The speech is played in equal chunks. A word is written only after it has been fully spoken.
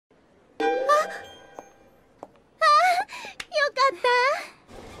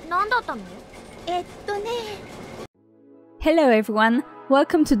何だったの？Hello everyone,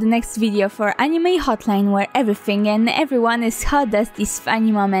 welcome to the next video for Anime Hotline, where everything and everyone is hot as these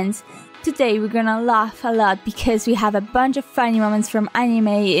funny moments. Today we're gonna laugh a lot because we have a bunch of funny moments from anime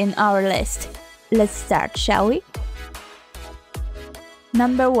in our list. Let's start, shall we?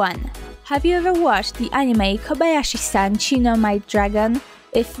 Number 1. Have you ever watched the anime Kobayashi-san Chino Might Dragon?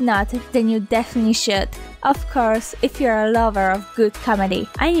 If not, then you definitely should. Of course, if you're a lover of good comedy.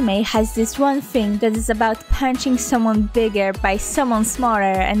 Anime has this one thing that is about punching someone bigger by someone smaller,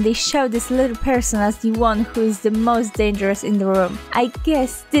 and they show this little person as the one who is the most dangerous in the room. I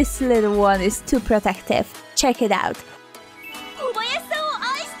guess this little one is too protective. Check it out. 小林さんを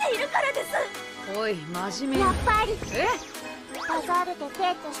愛しているからです。おい、真面目。やっぱり。バザールでデ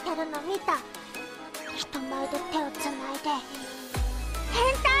ートしてるの見た。人前で手をつないで。変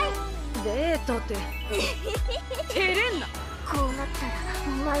態。デートって照れんな。こうなったらお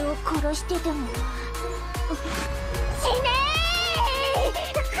前を殺してでも死ね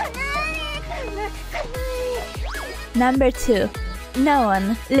ー。 Number 2. No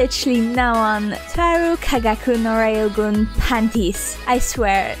one, literally no one, Toaru Kagaku no Railgun panties. I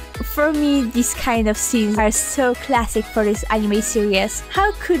swear, for me these kind of scenes are so classic for this anime series.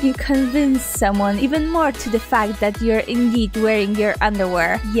 How could you convince someone even more to the fact that you're indeed wearing your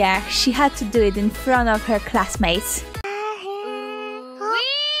underwear? Yeah, she had to do it in front of her classmates.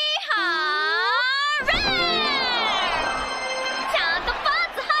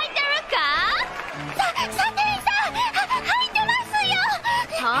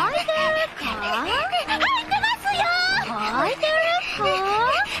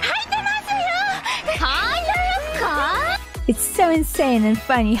 It's so insane and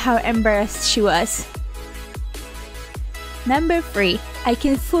funny how embarrassed she was. Number 3. I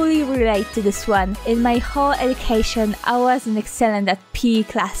can fully relate to this one. In my whole education, I wasn't excellent at PE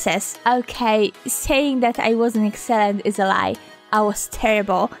classes. Okay, saying that I wasn't excellent is a lie. I was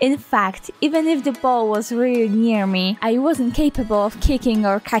terrible. In fact, even if the ball was really near me, I wasn't capable of kicking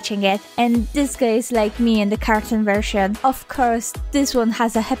or catching it. And this guy is like me in the cartoon version. Of course, this one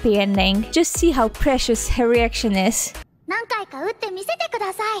has a happy ending. Just see how precious her reaction is. 何回か打ってみせてく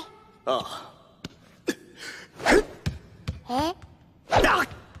ださい。あえ？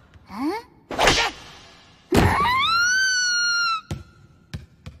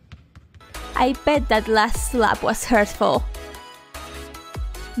 I bet that last slap was hurtful.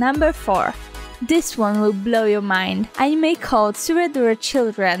 Number 4. This one will blow your mind. Anime called Suredura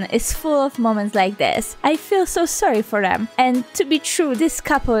Children is full of moments like this. I feel so sorry for them. And to be true, this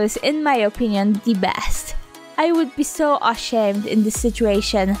couple is, in my opinion, the best. I would be so ashamed in this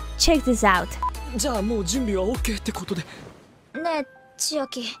situation. Check this out. じゃあもう準備は OK ってことで。ねえ、千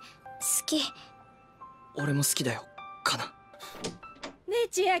秋、好き。俺も好きだよ、かな。ねえ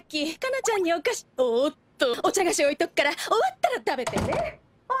千秋、かなちゃんにお菓子。おっと、お茶菓子置いとくから終わったら食べてね。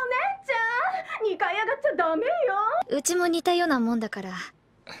お姉ちゃん、2回上がっちゃダメよ。うちも似たようなもんだから。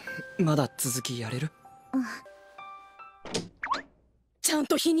まだ続きやれる？ちゃん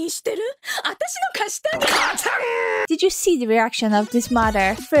と否認してる？私の貸したに。Did you see the reaction of this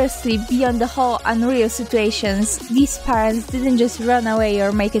mother? Firstly, beyond the whole unreal situations, these parents didn't just run away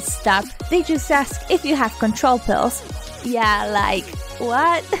or make it stop. They just asked if you have control pills. Yeah, like,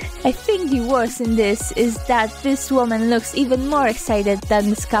 what? I think the worst in this is that this woman looks even more excited than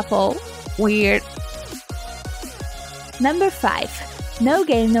this couple. Weird. Number 5. No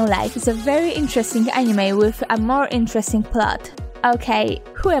Game No Life is a very interesting anime with a more interesting plot. Okay,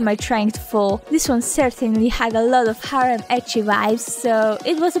 who am I trying to fool? This one certainly had a lot of harem ecchi vibes, so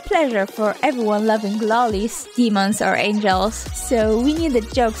it was a pleasure for everyone loving lollies, demons or angels. So we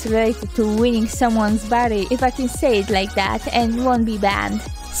needed jokes related to winning someone's body, if I can say it like that, and won't be banned.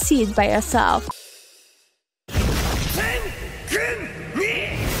 See it by yourself.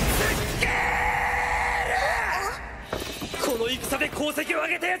 この戦で功績を上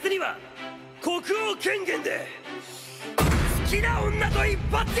げた奴には国王権限で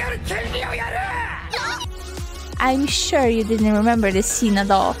I'm sure you didn't remember this scene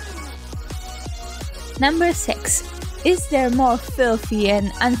at all. Number 6. Is there more filthy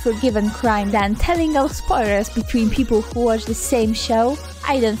and unforgiven crime than telling out spoilers between people who watch the same show?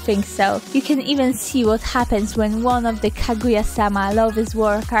 I don't think so. You can even see what happens when one of the Kaguya-sama Love is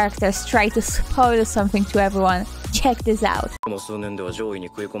War characters try to spoil something to everyone. Check this out. この数年では上位に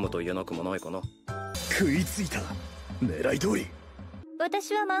食い込むと言えなくもないかな。食いついた。狙い通り。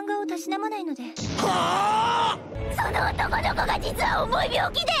私は漫画をたしなまないので。はあ！その男の子が実は重い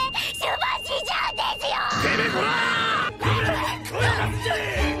病気で終盤死んじゃうんですよ。てめえこら！これなんじゃい！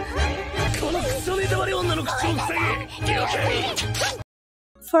このクソネタバレ女の口を塞げ！了解！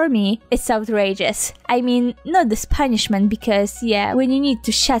 For me, it's outrageous. I mean, not this punishment because, yeah, when you need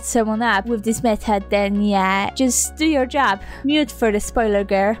to shut someone up with this method, then yeah, just do your job. Mute for the spoiler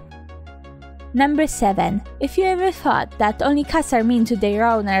girl. Number 7. If you ever thought that only cats are mean to their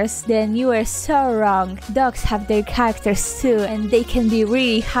owners, then you were so wrong. Dogs have their characters too, and they can be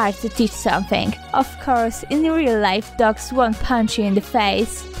really hard to teach something. Of course, in real life, dogs won't punch you in the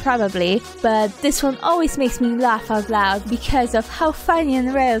face, probably, but this one always makes me laugh out loud because of how funny and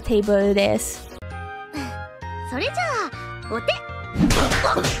relatable it is. それじゃあお手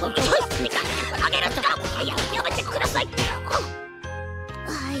あげるとかやめてください。は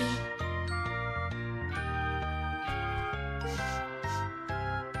い。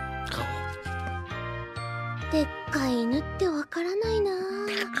でっかい犬ってわからないな。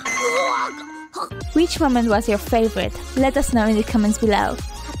Which moment was your favorite? Let us know in the comments below.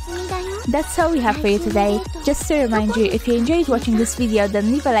 That's all we have for you today. Just to remind you, if you enjoyed watching this video,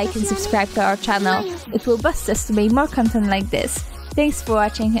 then leave a like and subscribe to our channel. It will boost us to make more content like this. Thanks for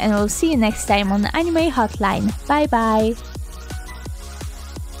watching, and we'll see you next time on Anime Hotline. Bye bye!